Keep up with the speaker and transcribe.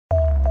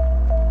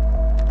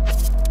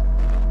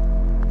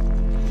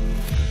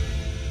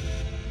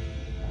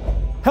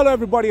Hello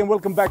everybody and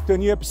welcome back to a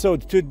new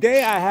episode.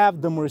 Today I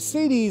have the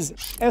Mercedes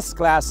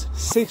S-Class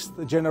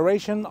 6th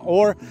generation,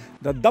 or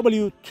the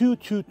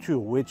W222,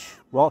 which,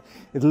 well,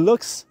 it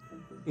looks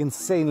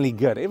insanely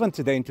good. Even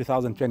today in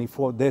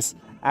 2024, this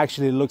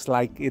actually looks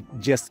like it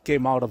just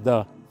came out of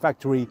the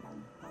factory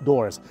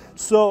doors.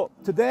 So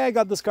today I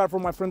got this car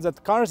from my friends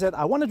at Carzet.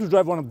 I wanted to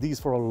drive one of these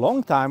for a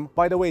long time.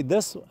 By the way,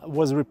 this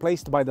was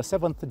replaced by the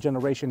 7th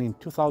generation in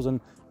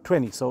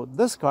 2020. So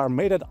this car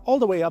made it all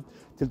the way up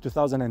till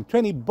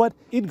 2020, but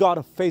it got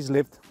a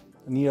facelift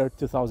near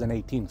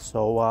 2018.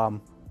 So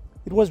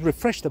it was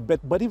refreshed a bit,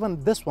 but even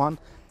this one,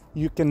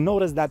 you can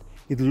notice that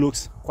it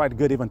looks quite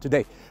good even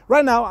today.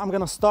 Right now, I'm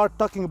gonna start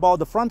talking about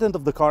the front end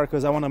of the car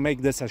because I wanna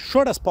make this as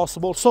short as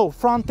possible. So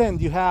front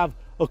end, you have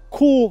a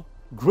cool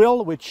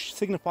grille, which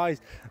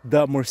signifies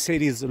the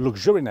Mercedes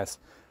luxuriousness.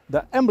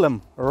 The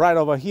emblem right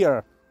over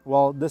here,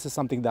 well, this is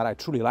something that I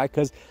truly like,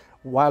 because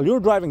while you're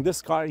driving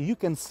this car, you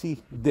can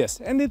see this,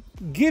 and it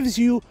gives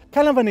you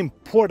kind of an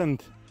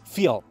important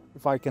feel,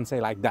 if I can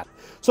say like that.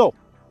 So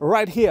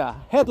right here,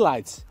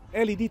 headlights,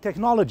 LED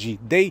technology,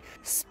 they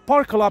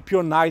sparkle up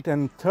your night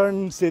and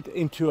turns it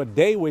into a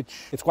day, which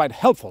is quite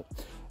helpful.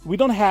 We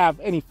don't have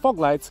any fog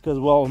lights because,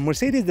 well,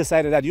 Mercedes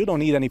decided that you don't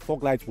need any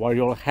fog lights while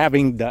you're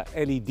having the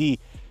LED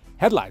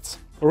headlights.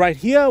 Right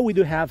here we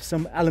do have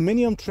some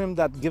aluminum trim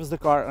that gives the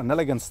car an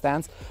elegant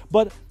stance,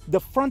 but the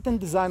front end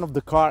design of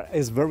the car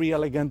is very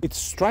elegant. It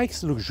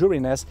strikes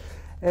luxuriousness,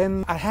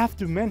 and I have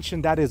to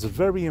mention that it's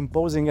very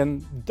imposing,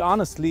 and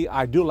honestly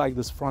I do like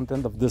this front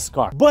end of this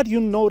car. But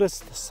you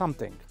noticed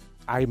something,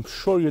 I'm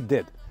sure you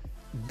did.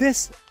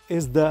 This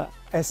is the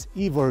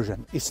SE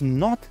version, it's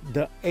not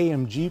the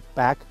AMG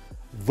pack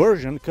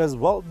version, because,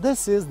 well,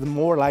 this is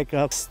more like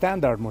a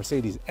standard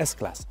Mercedes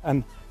S-Class,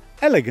 an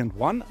elegant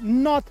one,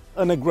 not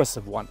an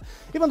aggressive one.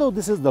 Even though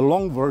this is the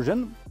long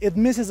version, it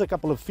misses a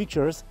couple of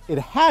features. It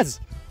has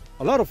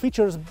a lot of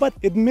features, but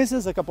it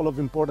misses a couple of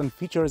important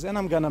features, and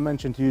I'm gonna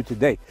mention to you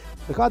today.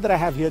 The car that I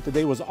have here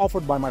today was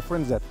offered by my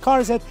friends at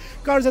Carzet.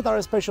 Carzet are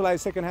a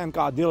specialized second-hand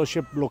car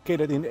dealership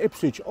located in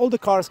Ipswich. All the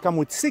cars come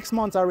with 6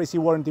 months RAC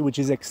warranty, which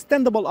is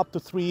extendable up to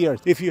 3 years.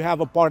 If you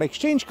have a part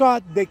exchange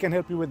car, they can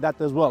help you with that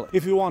as well.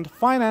 If you want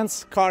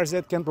finance,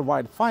 Carzet can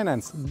provide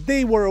finance.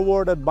 They were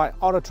awarded by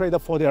Auto Trader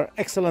for their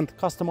excellent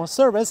customer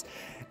service,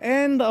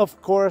 and of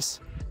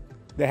course,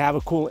 they have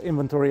a cool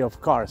inventory of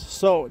cars.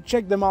 So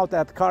check them out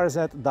at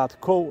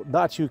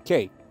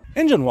carzet.co.uk.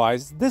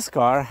 Engine-wise, this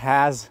car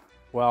has,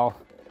 well,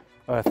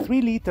 a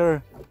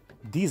 3-liter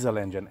diesel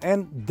engine,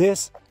 and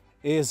this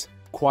is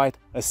quite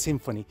a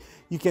symphony.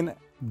 You can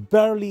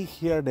barely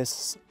hear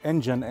this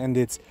engine, and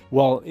it's,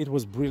 well, it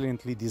was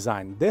brilliantly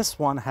designed. This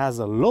one has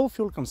a low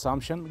fuel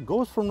consumption,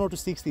 goes from 0 to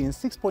 60 in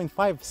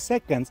 6.5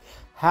 seconds,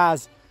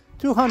 has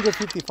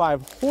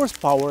 255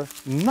 horsepower,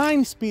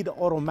 9-speed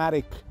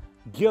automatic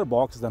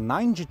gearbox, the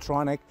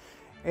 9G-tronic,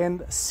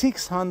 and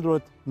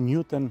 600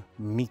 Newton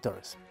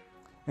meters.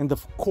 And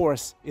of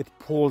course, it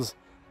pulls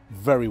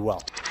very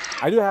well.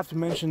 I do have to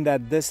mention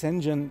that this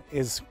engine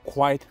is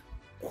quite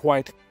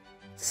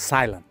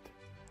silent.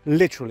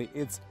 Literally,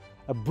 it's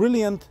a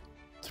brilliant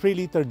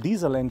 3-liter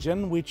diesel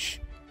engine which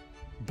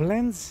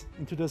blends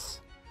into this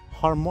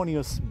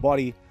harmonious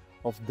body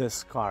of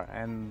this car,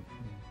 and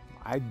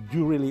I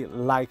do really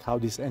like how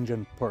this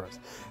engine purrs.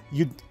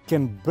 You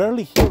can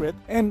barely hear it,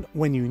 and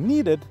when you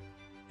need it,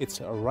 it's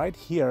right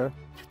here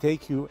to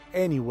take you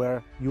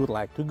anywhere you would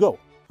like to go.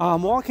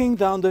 I'm walking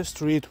down the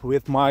street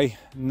with my,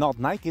 not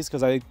Nikes,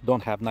 because I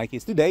don't have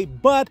Nikes today,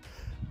 but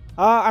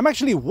I'm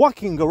actually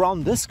walking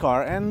around this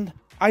car, and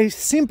I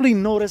simply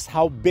noticed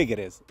how big it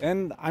is,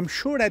 and I'm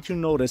sure that you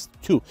noticed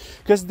too,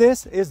 because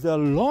this is the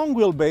long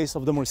wheelbase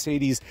of the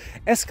Mercedes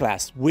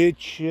S-Class,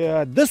 which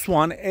this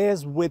one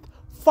is with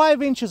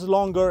 5 inches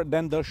longer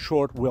than the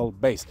short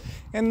wheelbase.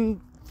 And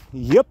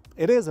yep,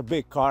 it is a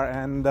big car,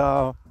 and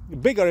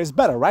bigger is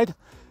better, right?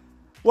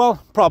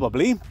 Well,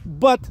 probably,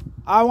 but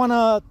I want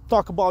to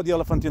talk about the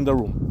elephant in the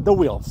room, the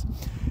wheels.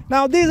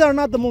 Now, these are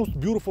not the most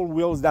beautiful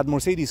wheels that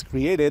Mercedes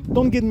created,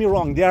 don't get me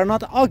wrong, they are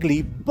not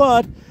ugly,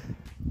 but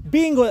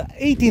being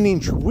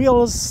 18-inch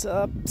wheels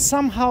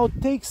somehow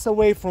takes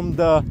away from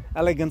the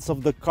elegance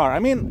of the car. I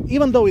mean,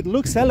 even though it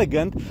looks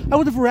elegant, I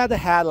would have rather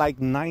had like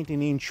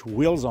 19-inch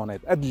wheels on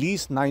it, at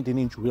least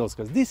 19-inch wheels,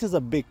 because this is a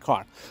big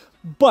car.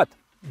 But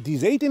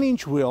these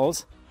 18-inch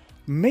wheels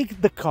make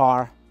the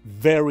car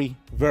very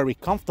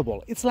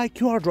comfortable. It's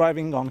like you are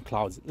driving on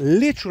clouds,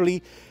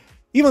 literally,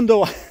 even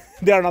though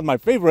they are not my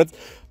favorites,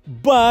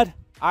 but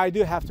I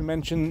do have to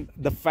mention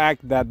the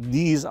fact that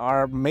these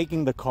are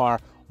making the car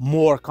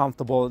more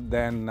comfortable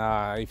than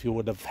if you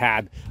would have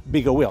had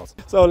bigger wheels.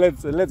 So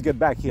let's get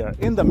back here.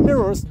 In the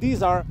mirrors,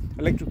 these are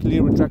electrically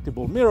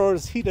retractable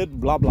mirrors,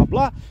 heated, blah blah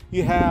blah.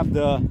 You have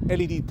the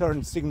LED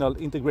turn signal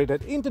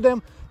integrated into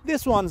them.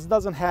 This one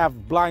doesn't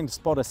have blind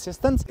spot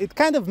assistance. It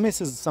kind of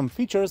misses some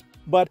features,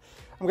 but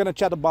I'm gonna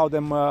chat about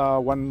them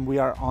when we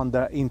are on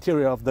the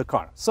interior of the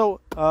car. So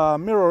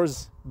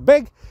mirrors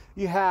big,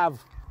 you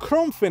have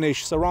chrome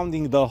finish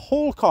surrounding the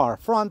whole car,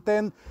 front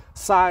end,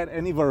 side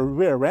and even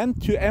rear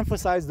end, to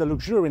emphasize the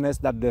luxuriousness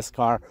that this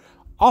car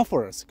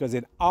offers, because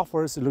it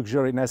offers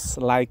luxuriousness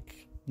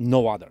like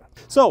no other.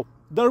 So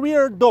the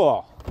rear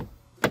door,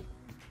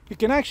 you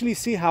can actually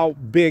see how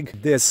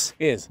big this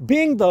is.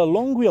 Being the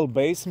long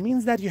wheelbase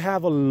means that you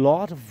have a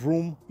lot of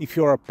room if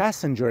you're a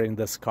passenger in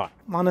this car.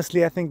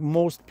 Honestly, I think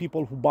most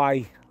people who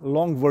buy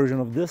long version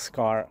of this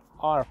car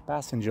are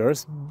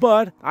passengers,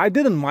 but I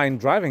didn't mind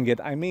driving it.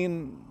 I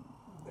mean,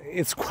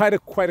 it's quite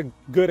a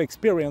good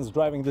experience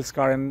driving this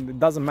car, and it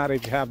doesn't matter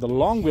if you have the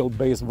long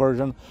wheelbase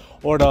version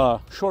or the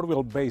short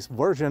wheelbase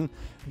version.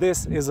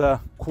 This is a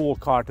cool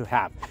car to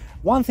have.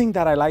 One thing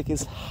that I like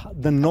is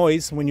the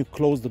noise when you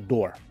close the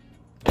door.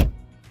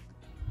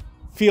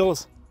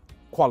 Feels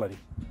quality,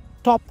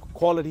 top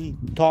quality,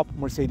 top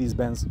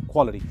Mercedes-Benz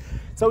quality.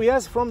 So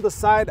yes, from the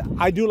side,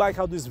 I do like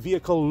how this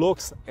vehicle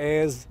looks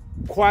as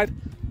quite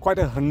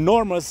an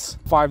enormous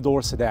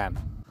 5-door sedan.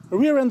 The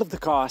rear end of the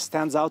car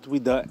stands out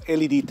with the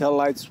LED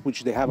taillights,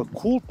 which they have a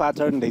cool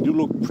pattern. They do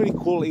look pretty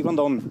cool even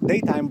on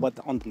daytime, but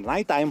on the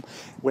nighttime,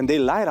 when they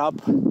light up,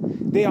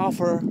 they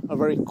offer a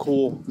very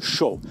cool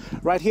show.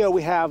 Right here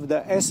we have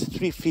the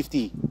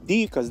S350D,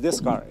 because this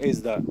car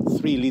is the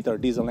 3-liter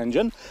diesel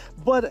engine,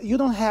 but you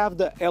don't have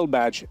the L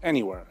badge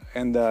anywhere,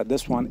 and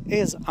this one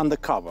is on the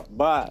cover.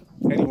 But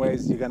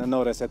anyways, you're gonna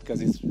notice it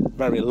because it's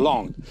very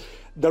long.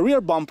 The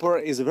rear bumper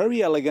is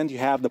very elegant. You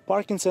have the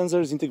parking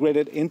sensors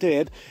integrated into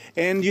it,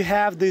 and you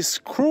have this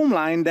chrome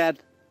line that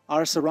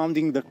are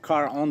surrounding the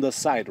car on the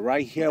side.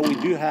 Right here we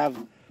do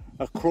have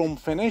a chrome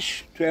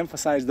finish to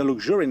emphasize the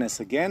luxuriousness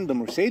again, the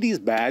Mercedes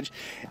badge,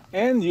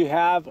 and you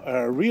have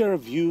a rear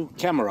view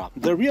camera.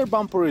 The rear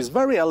bumper is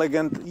very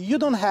elegant. You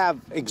don't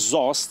have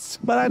exhausts,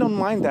 but I don't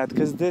mind that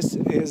because this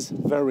is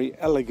very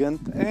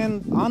elegant,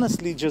 and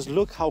honestly, just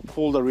look how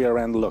cool the rear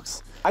end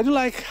looks. I do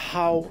like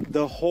how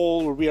the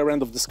whole rear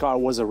end of this car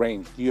was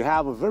arranged. You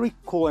have a very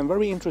cool and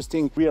very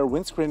interesting rear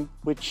windscreen,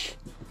 which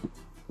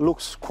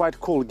looks quite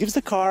cool. It gives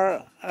the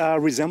car a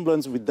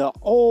resemblance with the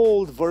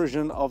old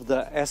version of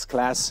the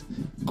S-Class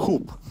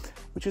Coupe,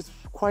 which is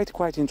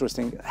quite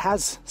interesting. It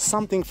has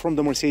something from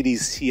the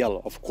Mercedes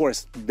CL, of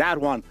course, that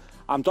one.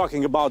 I'm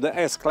talking about the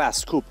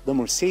S-Class Coupe, the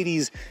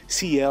Mercedes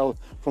CL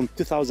from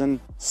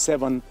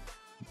 2007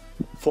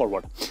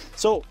 forward.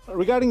 So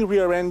regarding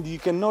rear end, you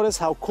can notice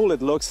how cool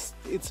it looks.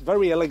 It's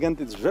very elegant,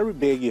 it's very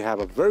big. You have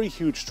a very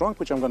huge trunk,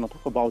 which I'm going to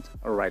talk about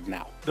right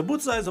now. The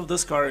boot size of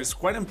this car is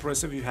quite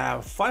impressive. You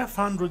have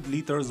 500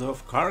 liters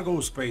of cargo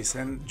space,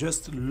 and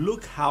just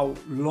look how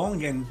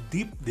long and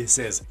deep this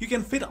is. You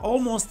can fit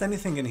almost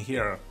anything in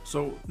here,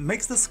 so it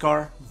makes this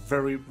car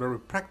very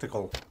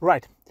practical.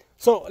 Right.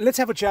 So let's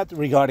have a chat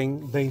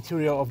regarding the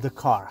interior of the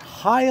car.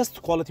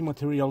 Highest quality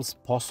materials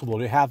possible.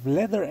 You have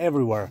leather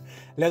everywhere.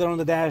 Leather on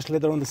the dash,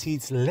 leather on the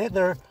seats,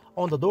 leather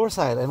on the door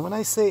side. And when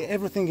I say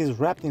everything is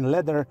wrapped in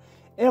leather,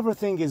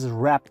 everything is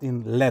wrapped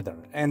in leather.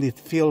 And it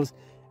feels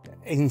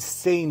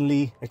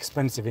insanely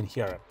expensive in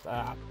here.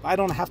 I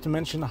don't have to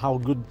mention how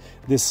good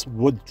this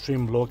wood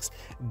trim looks.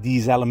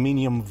 These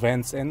aluminium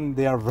vents, and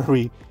they are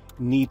very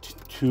neat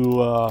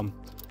to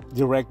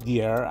direct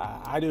the air.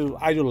 I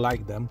do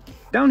like them.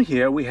 Down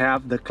here we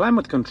have the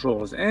climate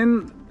controls,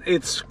 and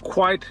it's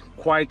quite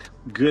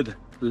good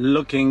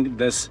looking.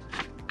 This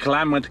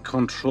climate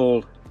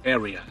control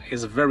area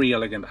is very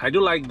elegant. I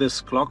do like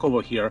this clock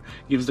over here,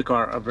 gives the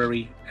car a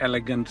very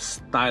elegant,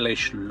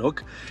 stylish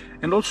look.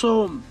 And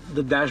also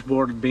the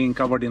dashboard being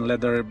covered in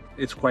leather,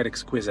 it's quite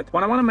exquisite.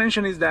 What I want to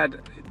mention is that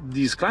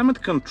these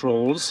climate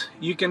controls,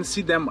 you can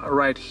see them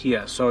right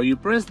here. So you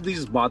press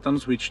these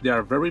buttons, which they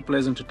are very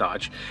pleasant to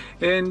touch,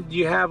 and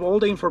you have all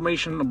the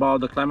information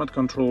about the climate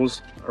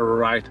controls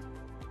right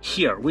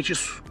here, which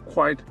is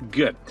quite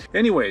good.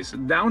 Anyways,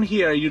 down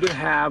here you do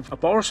have a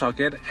power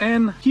socket,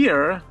 and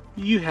here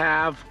you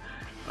have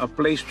a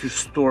place to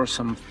store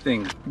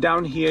something.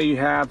 Down here you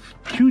have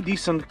two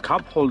decent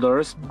cup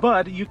holders,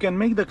 but you can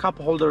make the cup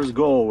holders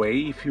go away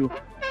if you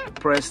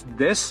press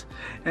this,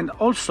 and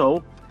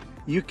also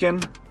you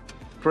can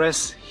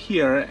press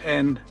here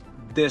and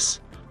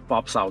this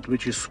pops out,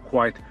 which is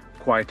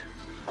quite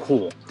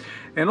cool.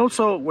 And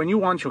also when you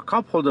want your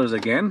cup holders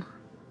again,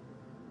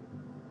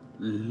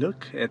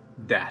 look at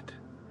that.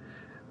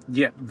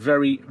 Yeah,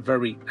 very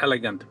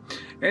elegant.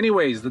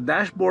 Anyways, the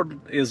dashboard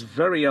is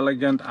very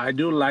elegant. I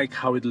do like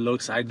how it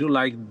looks. I do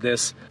like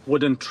this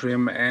wooden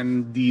trim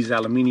and these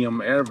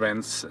aluminium air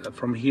vents.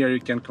 From here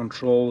you can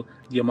control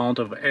the amount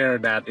of air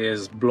that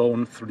is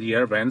blown through the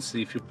air vents.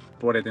 If you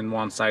put it in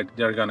one side,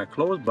 they're gonna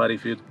close, but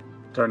if you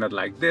turn it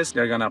like this,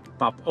 they're gonna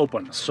pop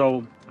open.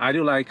 So I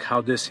do like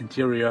how this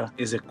interior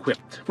is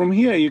equipped. From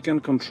here you can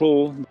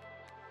control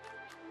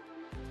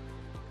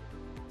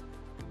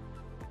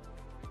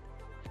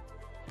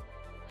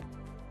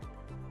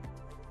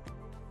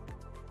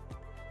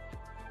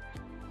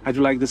I do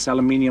like this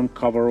aluminium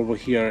cover over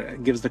here.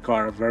 It gives the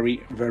car a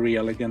very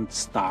elegant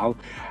style.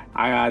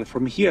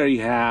 From here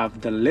you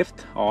have the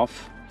lift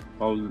off.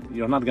 Well,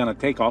 you're not gonna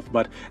take off,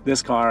 but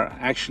this car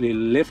actually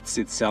lifts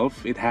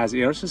itself. It has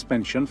air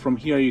suspension. From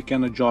here you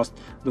can adjust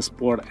the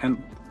sport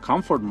and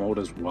comfort mode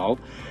as well.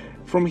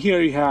 From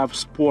here you have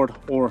sport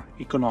or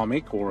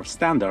economic or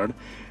standard.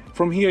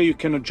 From here you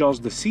can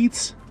adjust the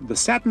seats, the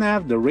sat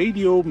nav, the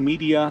radio,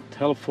 media,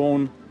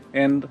 telephone,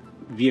 and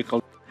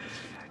vehicle.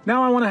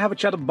 Now I want to have a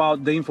chat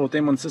about the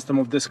infotainment system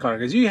of this car,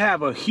 because you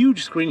have a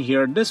huge screen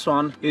here. This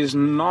one is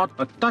not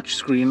a touch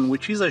screen,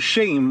 which is a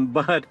shame,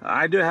 but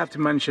I do have to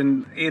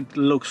mention it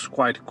looks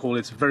quite cool.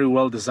 It's very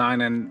well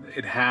designed and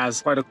it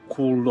has quite a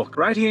cool look.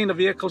 Right here in the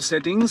vehicle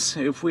settings,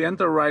 if we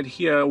enter right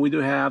here, we do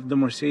have the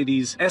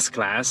Mercedes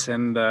S-Class,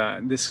 and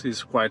this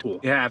is quite cool.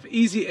 You have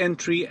easy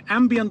entry,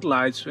 ambient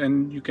lights,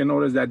 and you can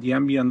notice that the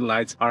ambient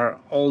lights are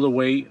all the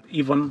way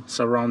even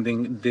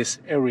surrounding this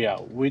area,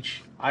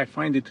 which I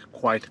find it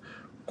quite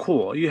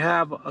cool. You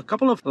have a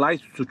couple of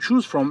lights to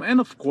choose from,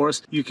 and of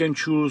course you can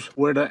choose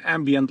where the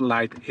ambient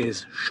light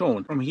is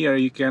shown. From here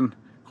you can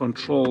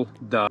control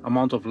the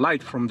amount of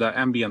light from the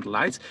ambient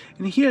lights,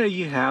 and here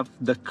you have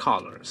the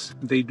colors.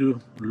 They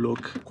do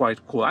look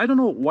quite cool. I don't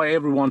know why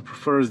everyone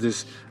prefers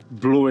this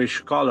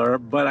bluish color,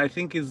 but I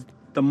think it's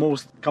the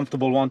most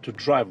comfortable one to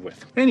drive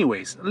with.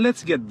 Anyways,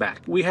 let's get back.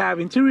 We have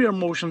interior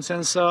motion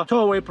sensor,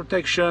 tow-away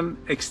protection,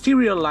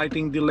 exterior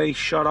lighting delay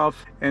shut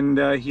off, and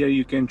here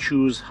you can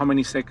choose how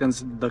many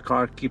seconds the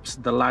car keeps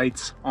the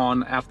lights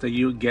on after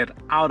you get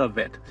out of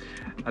it.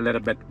 A little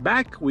bit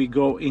back, we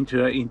go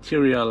into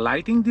interior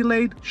lighting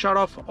delayed shut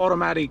off,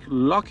 automatic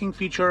locking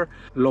feature,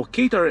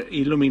 locator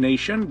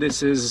illumination.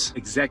 This is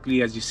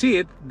exactly as you see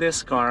it.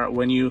 This car,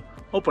 when you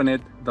open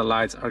it, the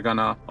lights are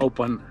gonna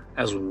open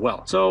as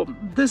well. So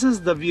this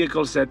is the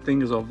vehicle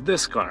settings of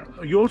this car.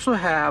 You also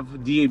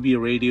have DAB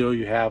radio,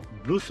 you have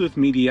Bluetooth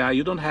media,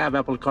 you don't have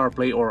Apple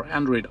CarPlay or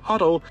Android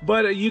Auto,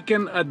 but you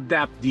can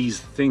adapt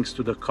these things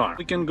to the car.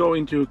 We can go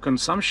into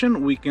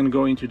consumption, we can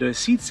go into the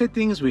seat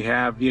settings, we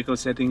have vehicle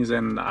settings,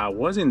 and I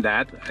was in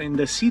that. In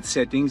the seat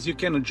settings you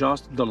can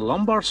adjust the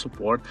lumbar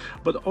support,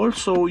 but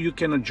also you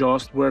can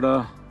adjust where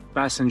the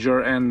passenger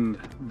and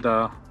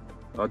the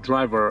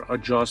driver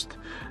adjust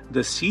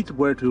the seat,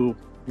 where to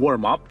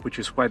warm up, which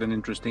is quite an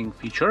interesting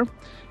feature.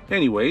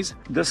 Anyways,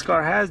 this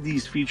car has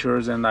these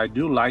features and I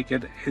do like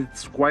it.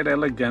 It's quite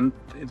elegant,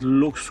 it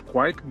looks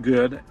quite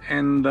good,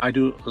 and I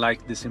do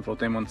like this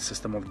infotainment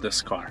system of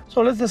this car.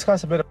 So let's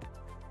discuss a bit.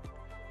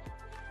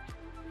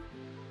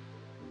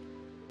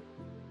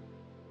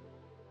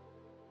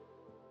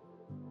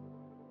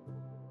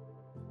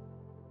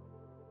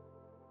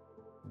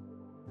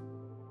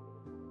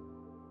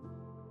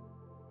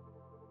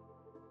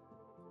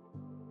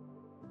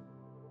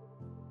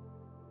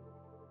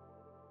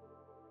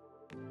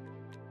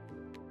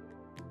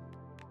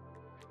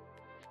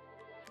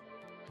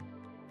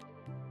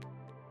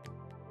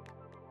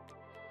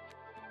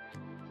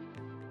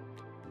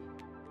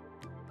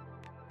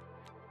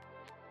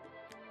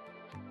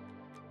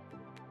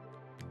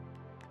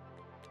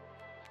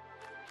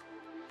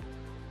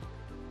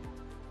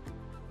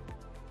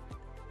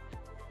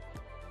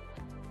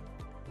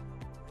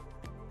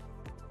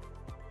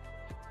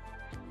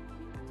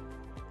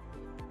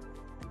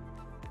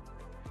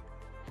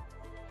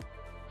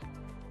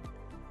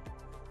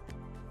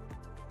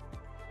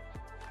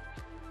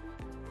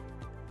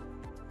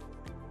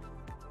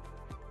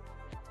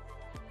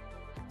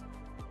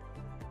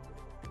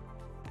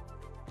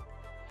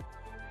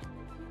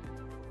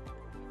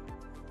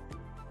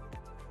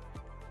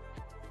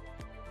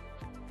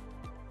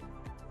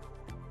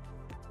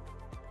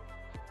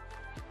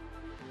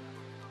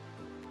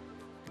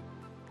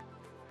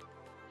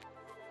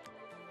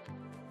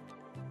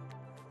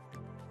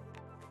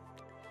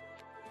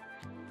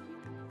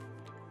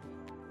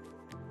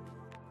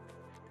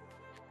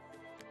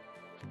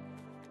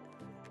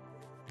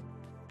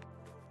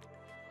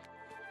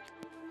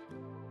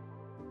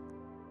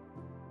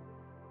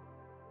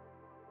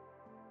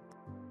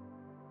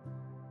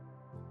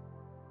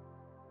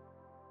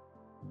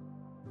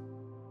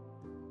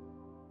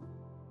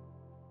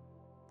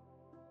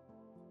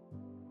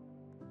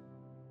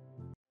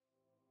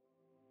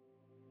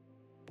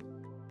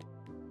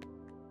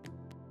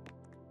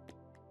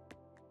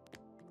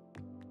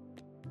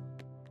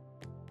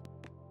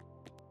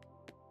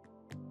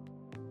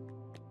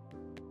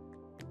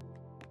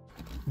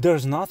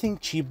 There's nothing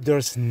cheap,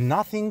 there's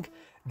nothing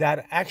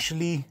that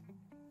actually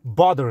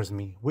bothers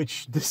me,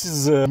 which this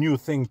is a new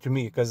thing to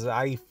me because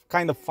I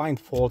kind of find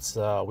faults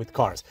with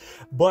cars.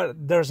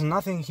 But there's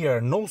nothing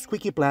here, no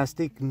squeaky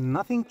plastic,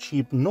 nothing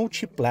cheap, no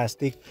cheap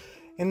plastic,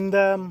 and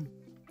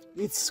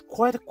it's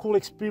quite a cool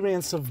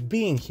experience of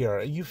being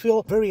here. You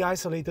feel very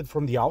isolated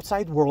from the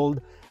outside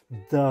world.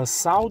 The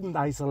sound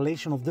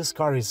isolation of this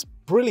car is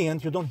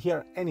brilliant, you don't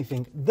hear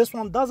anything. This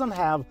one doesn't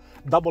have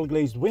double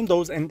glazed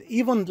windows, and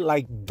even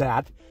like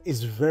that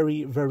is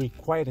very, very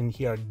quiet in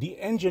here. The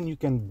engine, you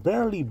can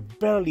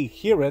barely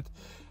hear it.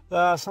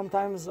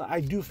 Sometimes I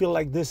do feel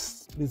like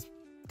this is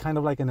kind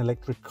of like an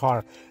electric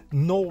car.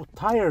 No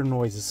tire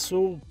noises,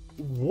 so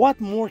what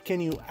more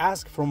can you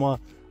ask from a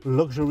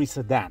luxury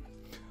sedan?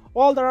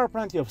 Well, there are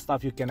plenty of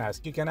stuff you can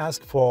ask. You can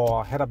ask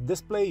for head-up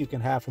display, you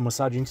can have for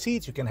massaging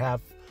seats, you can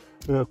have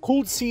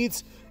cooled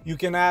seats, you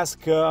can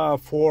ask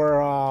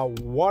for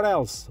what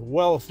else?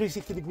 Well,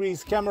 360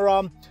 degrees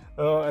camera,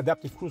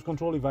 adaptive cruise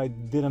control if I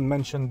didn't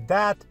mention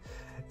that.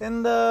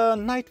 and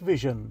night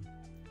vision,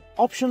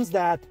 options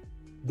that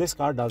this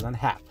car doesn't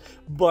have.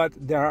 But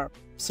there are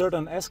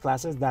certain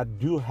S-classes that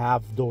do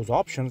have those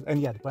options,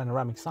 and yeah, the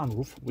panoramic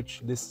sunroof,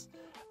 which this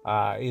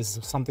is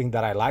something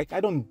that I like. I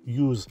don't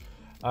use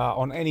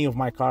on any of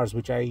my cars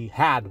which I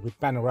had with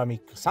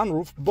panoramic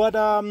sunroof, but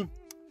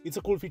it's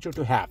a cool feature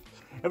to have.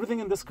 Everything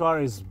in this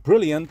car is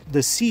brilliant.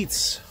 The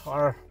seats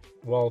are,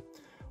 well,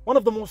 one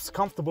of the most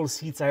comfortable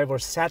seats I ever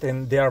sat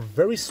in. They are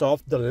very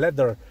soft. The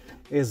leather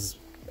is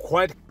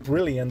quite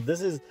brilliant.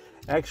 This is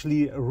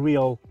actually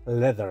real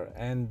leather,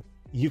 and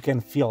you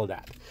can feel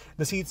that.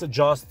 The seats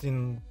adjust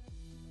in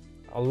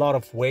a lot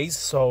of ways,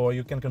 so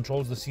you can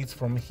control the seats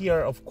from here.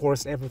 Of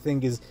course,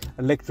 everything is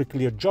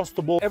electrically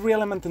adjustable. Every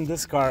element in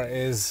this car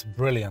is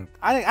brilliant.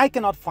 I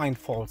cannot find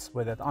faults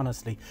with it,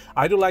 honestly.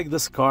 I do like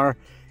this car.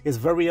 It's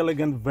very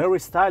elegant, very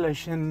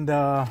stylish, and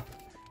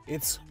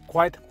it's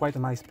quite a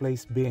nice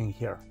place being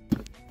here.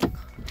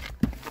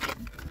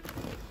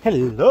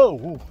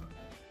 Hello!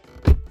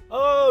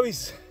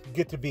 Always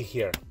good to be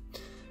here.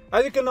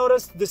 As you can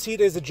notice, the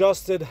seat is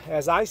adjusted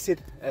as I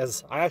sit,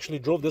 as I actually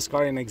drove this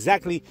car in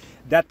exactly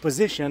that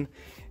position,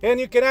 and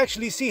you can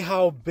actually see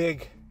how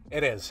big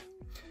it is.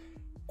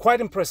 Quite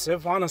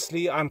impressive.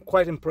 Honestly, I'm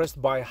quite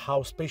impressed by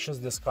how spacious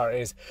this car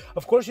is.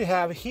 Of course, you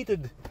have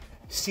heated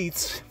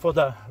seats for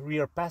the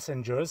rear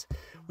passengers,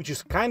 which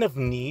is kind of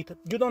neat.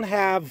 You don't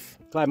have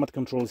climate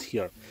controls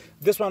here.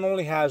 This one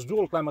only has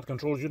dual climate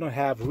controls. You don't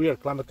have rear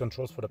climate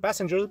controls for the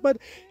passengers, but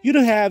you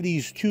do have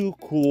these two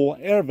cool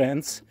air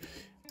vents,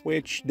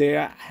 which they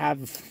have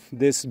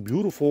this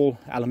beautiful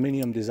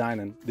aluminum design,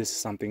 and this is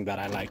something that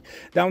I like.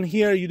 Down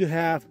here you do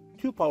have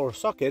two power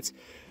sockets.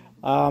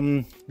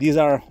 These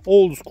are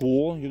old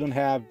school. You don't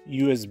have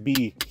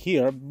USB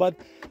here, but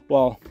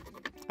well,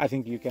 I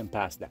think you can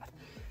pass that.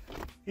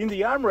 In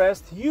the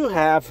armrest you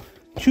have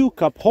two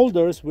cup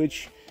holders,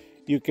 which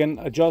you can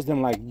adjust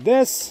them like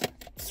this.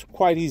 It's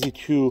quite easy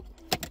to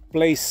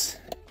place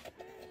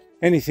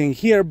anything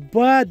here,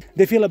 but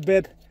they feel a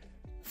bit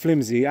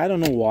flimsy. I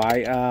don't know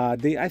why.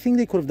 I think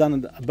they could have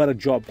done a better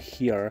job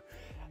here.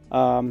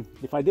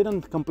 If I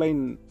didn't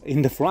complain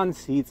in the front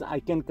seats, I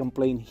can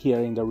complain here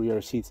in the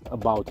rear seats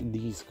about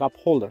these cup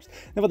holders.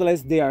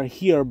 Nevertheless, they are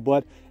here,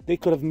 but they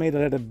could have made a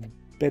little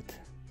bit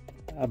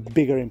a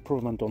bigger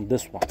improvement on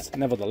this one.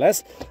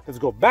 Nevertheless, let's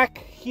go back.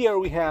 Here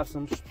we have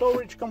some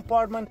storage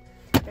compartment,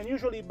 and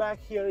usually back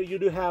here you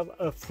do have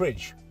a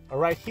fridge.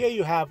 Right here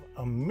you have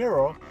a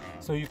mirror,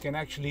 so you can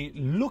actually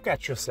look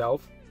at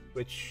yourself,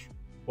 which,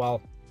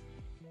 well,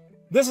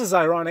 this is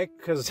ironic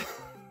because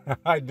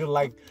I do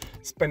like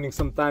spending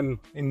some time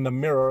in the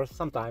mirror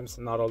sometimes,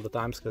 not all the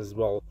times, because,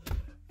 well,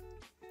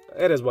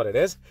 it is what it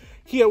is.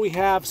 Here we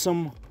have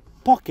some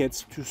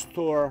pockets to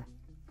store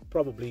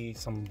probably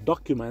some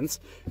documents.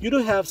 You do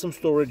have some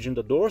storage in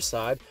the door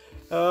side.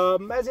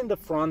 As in the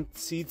front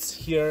seats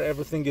here,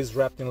 everything is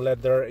wrapped in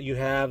leather. You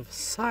have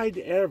side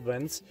air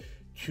vents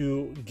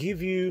to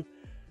give you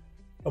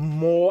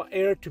more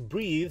air to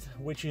breathe,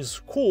 which is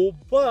cool,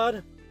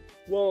 but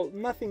well,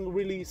 nothing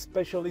really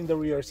special in the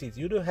rear seats.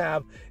 You do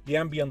have the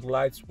ambient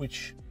lights,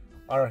 which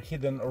are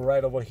hidden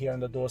right over here on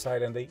the door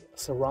side, and they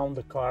surround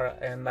the car,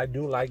 and I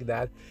do like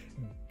that.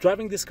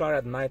 Driving this car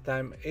at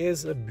nighttime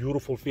is a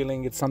beautiful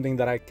feeling. It's something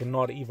that I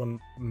cannot even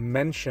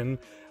mention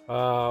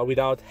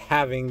without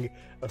having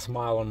a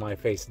smile on my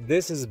face.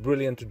 This is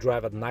brilliant to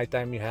drive at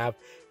nighttime. You have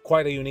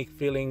quite a unique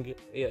feeling.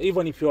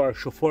 Even if you are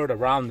chauffeured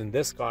around in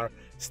this car,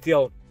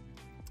 still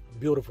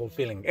beautiful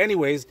feeling.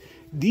 Anyways,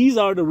 these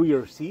are the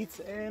rear seats,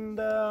 and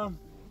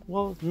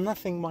well,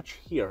 nothing much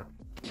here.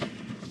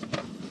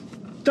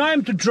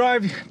 Time to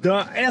drive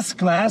the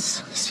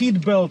S-Class.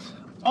 Seatbelt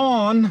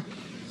on.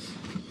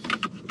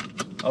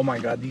 Oh my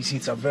god, these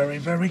seats are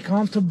very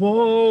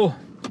comfortable.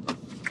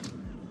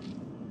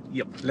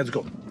 Yep, let's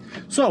go.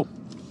 So,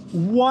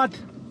 what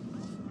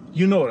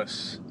you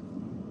notice?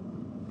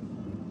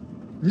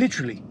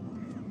 Literally,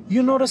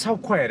 you notice how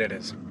quiet it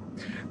is.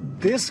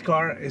 This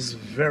car is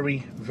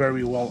very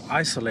well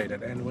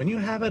isolated, and when you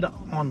have it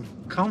on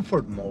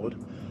comfort mode,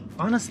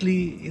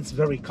 honestly, it's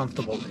very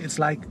comfortable. It's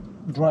like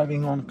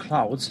driving on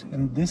clouds,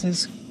 and this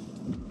is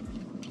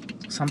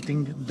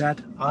something that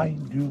I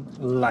do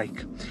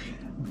like.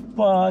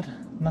 But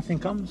nothing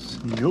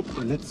comes. Nope,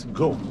 let's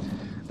go.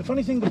 The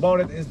funny thing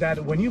about it is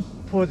that when you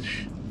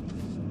push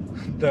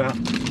the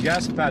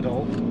gas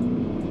pedal,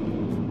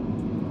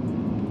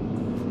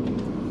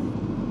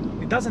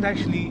 it doesn't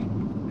actually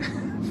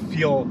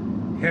feel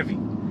heavy,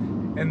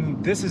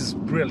 and this is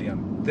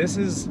brilliant. This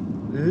is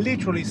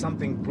literally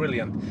something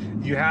brilliant.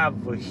 You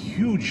have a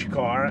huge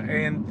car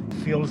and it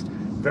feels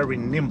very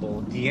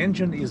nimble. The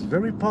engine is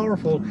very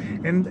powerful,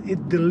 and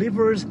it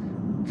delivers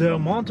the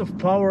amount of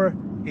power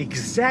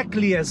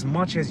exactly as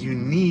much as you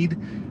need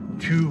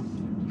to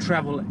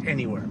travel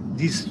anywhere.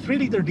 This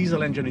 3-liter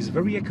diesel engine is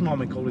very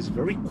economical, it's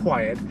very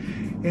quiet,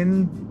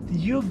 and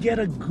you get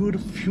a good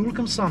fuel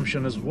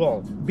consumption as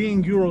well.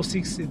 Being Euro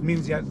 6, it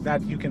means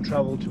that you can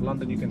travel to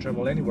London, you can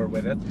travel anywhere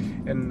with it,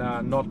 and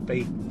not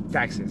pay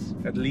taxis,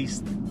 at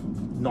least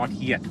not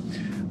yet.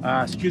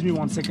 Excuse me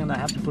one second, I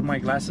have to put my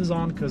glasses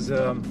on because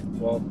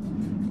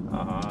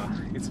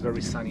it's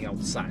very sunny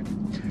outside.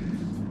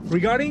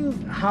 Regarding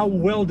how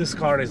well this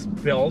car is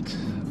built,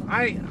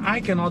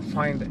 I cannot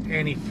find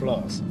any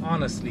flaws,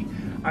 honestly.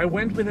 I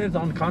went with it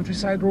on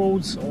countryside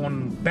roads,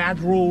 on bad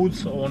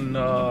roads, on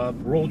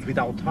roads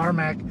without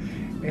tarmac,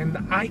 and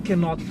I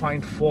cannot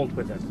find fault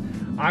with it.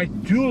 I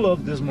do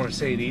love this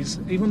Mercedes,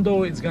 even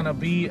though it's gonna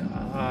be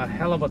a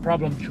hell of a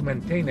problem to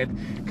maintain it,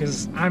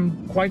 because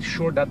I'm quite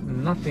sure that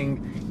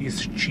nothing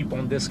is cheap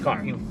on this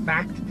car. In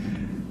fact,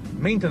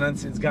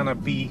 maintenance is gonna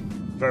be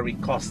very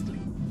costly.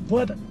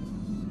 But,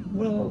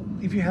 well,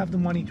 if you have the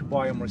money to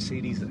buy a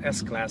Mercedes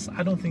S-Class,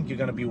 I don't think you're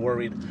gonna be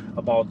worried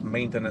about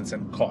maintenance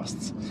and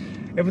costs.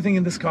 Everything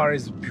in this car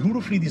is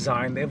beautifully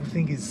designed,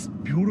 everything is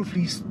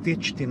beautifully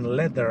stitched in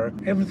leather,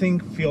 everything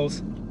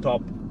feels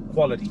top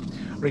quality.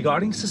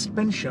 Regarding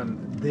suspension,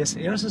 this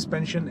air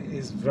suspension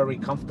is very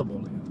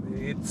comfortable.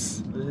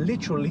 It's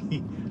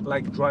literally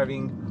like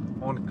driving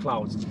on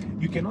clouds.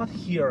 You cannot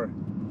hear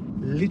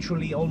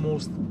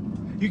almost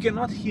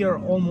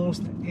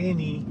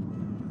any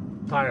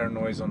tire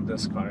noise on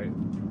this car.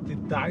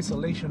 The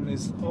isolation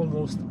is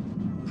almost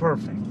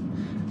perfect.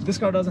 This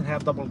car doesn't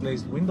have double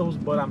glazed windows,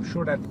 but I'm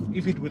sure that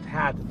if it would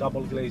have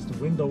double glazed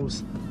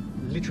windows,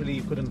 literally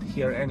you couldn't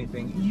hear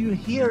anything. You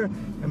hear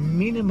a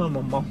minimum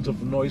amount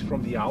of noise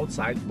from the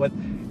outside, but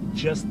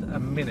just a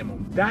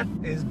minimum. That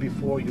is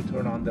before you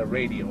turn on the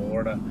radio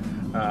or the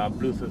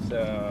Bluetooth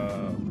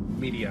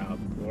media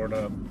or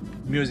the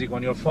music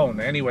on your phone.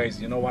 Anyways,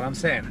 you know what I'm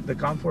saying. The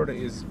comfort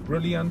is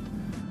brilliant.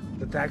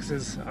 The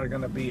taxes are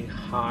gonna be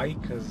high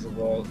because,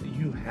 well,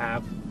 you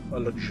have a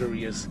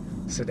luxurious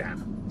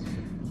sedan.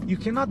 You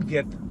cannot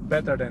get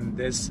better than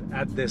this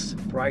at this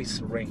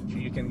price range.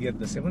 You can get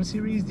the 7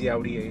 Series, the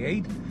Audi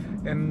A8,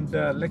 and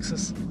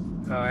Lexus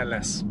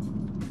LS.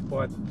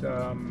 But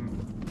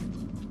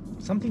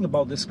something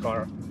about this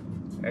car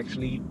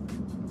actually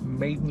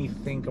made me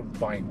think of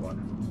buying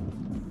one.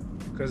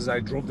 Because I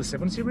drove the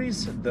 7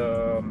 Series,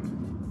 the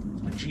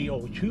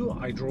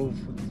G02, I drove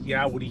the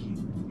Audi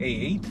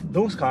A8.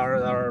 Those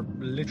cars are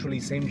literally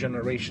same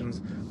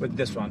generations with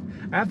this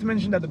one. I have to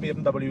mention that the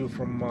BMW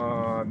from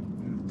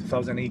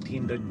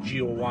 2018, the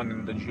G01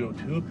 and the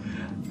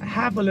G02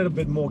 have a little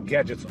bit more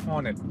gadgets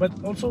on it, but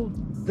also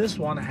this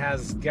one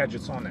has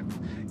gadgets on it.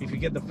 If you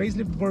get the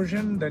facelift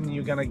version, then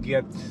you're gonna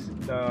get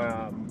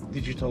the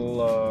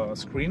digital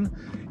screen.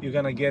 You're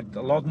gonna get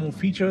a lot more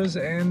features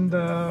and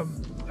a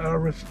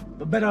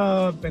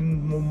better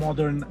and more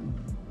modern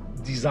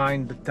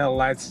designed tail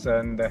lights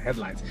and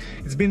headlights.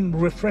 It's been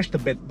refreshed a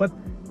bit, but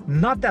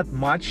not that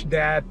much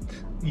that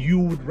you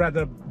would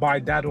rather buy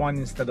that one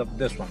instead of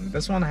this one.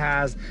 This one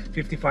has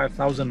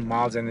 55,000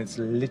 miles and it's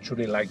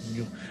literally like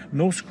new.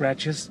 No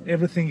scratches,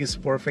 everything is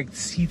perfect,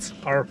 seats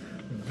are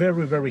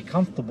very, very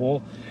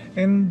comfortable.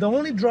 And the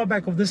only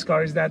drawback of this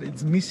car is that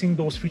it's missing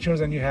those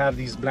features and you have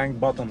these blank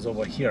buttons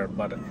over here.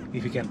 But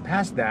if you can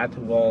pass that,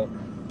 well,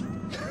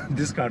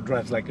 this car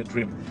drives like a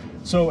dream.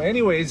 So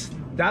anyways,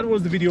 that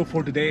was the video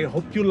for today.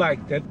 Hope you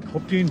liked it,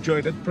 hope you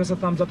enjoyed it. Press a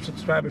thumbs up,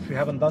 subscribe if you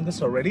haven't done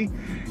this already,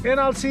 and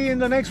I'll see you in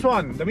the next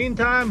one. In the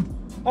meantime,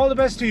 all the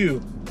best to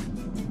you.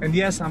 And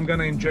yes, I'm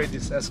gonna enjoy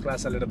this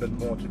S-Class a little bit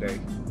more today.